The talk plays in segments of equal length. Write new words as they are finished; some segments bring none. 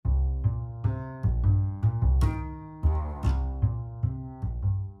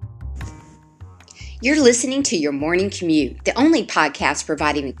You're listening to Your Morning Commute, the only podcast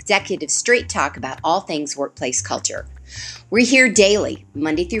providing executives straight talk about all things workplace culture. We're here daily,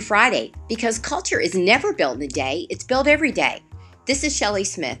 Monday through Friday, because culture is never built in a day, it's built every day. This is Shelley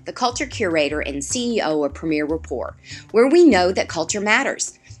Smith, the culture curator and CEO of Premier Rapport, where we know that culture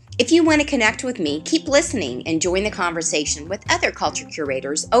matters. If you want to connect with me, keep listening and join the conversation with other culture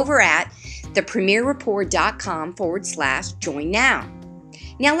curators over at thepremierrapport.com/join now.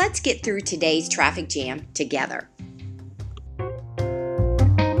 Now let's get through today's traffic jam together.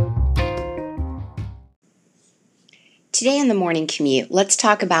 Today in the morning commute, let's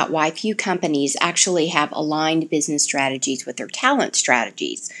talk about why few companies actually have aligned business strategies with their talent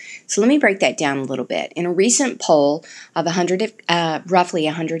strategies. So let me break that down a little bit. In a recent poll of roughly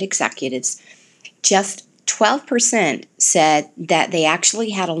 100 executives, just 12% said that they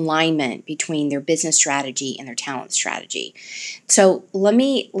actually had alignment between their business strategy and their talent strategy. So let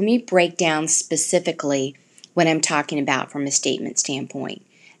me break down specifically what I'm talking about from a statement standpoint.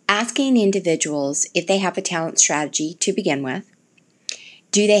 Asking individuals if they have a talent strategy to begin with.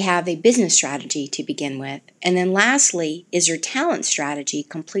 Do they have a business strategy to begin with? And then lastly, is your talent strategy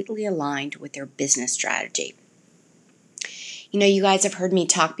completely aligned with their business strategy? You know, you guys have heard me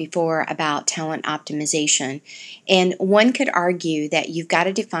talk before about talent optimization, and one could argue that you've got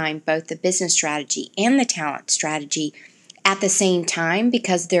to define both the business strategy and the talent strategy at the same time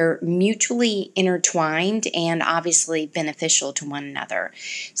because they're mutually intertwined and obviously beneficial to one another.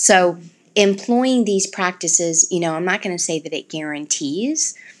 So employing these practices, I'm not going to say that it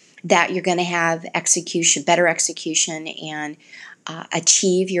guarantees that you're going to have better execution and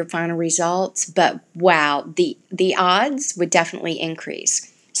achieve your final results, but wow, the odds would definitely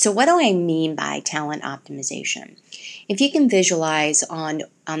increase. So what do I mean by talent optimization? If you can visualize on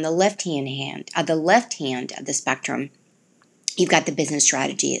the left hand of the spectrum, you've got the business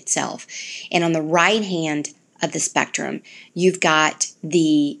strategy itself, and on the right hand of the spectrum, you've got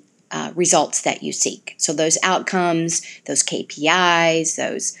the results that you seek. So those outcomes, those KPIs,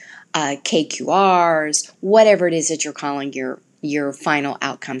 those KQRs, whatever it is that you're calling your final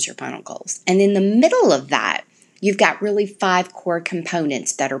outcomes, your final goals. And in the middle of that, you've got really 5 core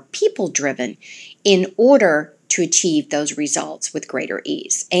components that are people-driven in order to achieve those results with greater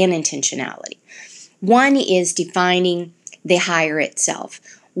ease and intentionality. One is defining the hire itself.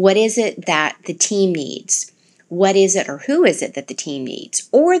 What is it that the team needs? What is it or who is it that the team needs?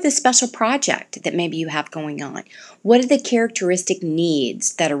 Or the special project that maybe you have going on. What are the characteristic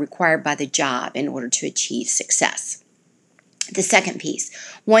needs that are required by the job in order to achieve success? The second piece,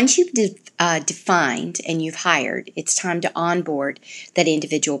 once you've defined and you've hired, it's time to onboard that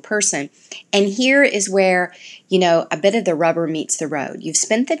individual person. And here is where, a bit of the rubber meets the road. You've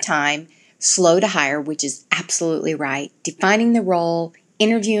spent the time slow to hire, which is absolutely right, defining the role,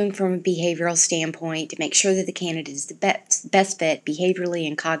 interviewing from a behavioral standpoint to make sure that the candidate is the best fit behaviorally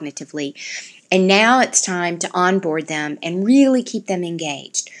and cognitively. And now it's time to onboard them and really keep them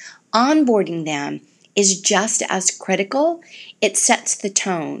engaged. Onboarding them is just as critical. It sets the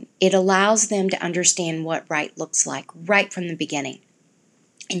tone. It allows them to understand what right looks like right from the beginning.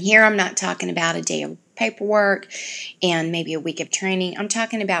 And here I'm not talking about a day of paperwork and maybe a week of training. I'm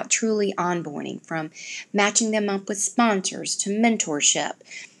talking about truly onboarding, from matching them up with sponsors to mentorship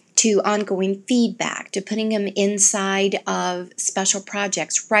to ongoing feedback to putting them inside of special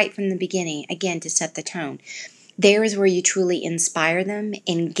projects right from the beginning, again, to set the tone. There is where you truly inspire them,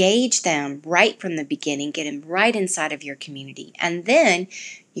 engage them right from the beginning, get them right inside of your community, and then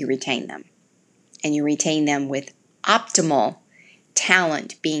you retain them. And you retain them with optimal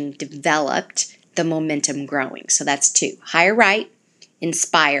talent being developed, the momentum growing. So that's 2. Hire right,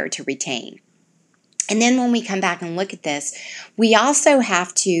 inspire to retain. And then when we come back and look at this, we also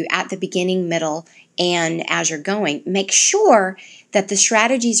have to, at the beginning, middle, and as you're going, make sure that the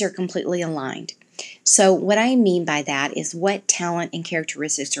strategies are completely aligned. So what I mean by that is what talent and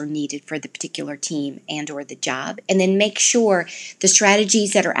characteristics are needed for the particular team and or the job, and then make sure the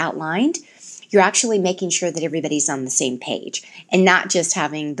strategies that are outlined, you're actually making sure that everybody's on the same page and not just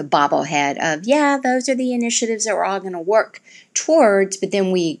having the bobblehead of, those are the initiatives that we're all going to work towards, but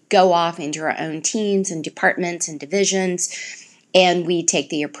then we go off into our own teams and departments and divisions, and we take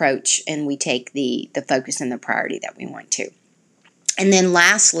the approach and we take the focus and the priority that we want to. And then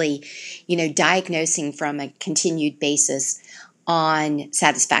lastly, diagnosing from a continued basis on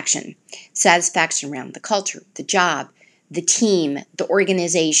satisfaction around the culture, the job, the team, the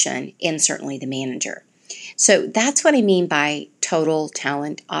organization, and certainly the manager. So that's what I mean by total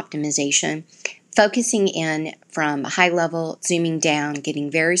talent optimization. focusing in from high level, zooming down, getting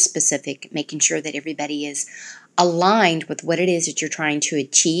very specific, making sure that everybody is aligned with what it is that you're trying to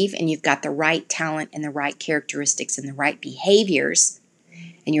achieve, and you've got the right talent and the right characteristics and the right behaviors,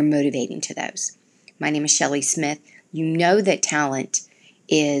 and you're motivating to those. My name is Shelley Smith. You know that talent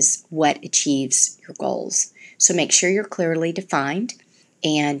is what achieves your goals. So make sure you're clearly defined,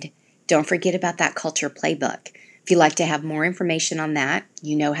 and don't forget about that culture playbook. If you'd like to have more information on that,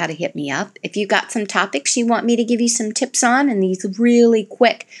 you know how to hit me up. If you've got some topics you want me to give you some tips on in these really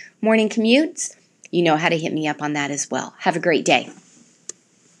quick morning commutes, you know how to hit me up on that as well. Have a great day.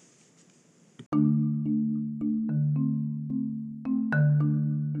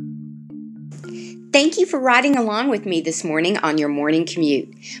 Thank you for riding along with me this morning on your morning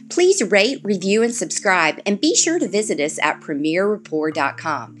commute. Please rate, review, and subscribe, and be sure to visit us at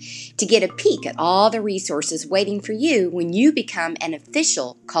premierrapport.com to get a peek at all the resources waiting for you when you become an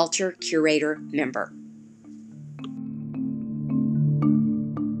official Culture Curator member.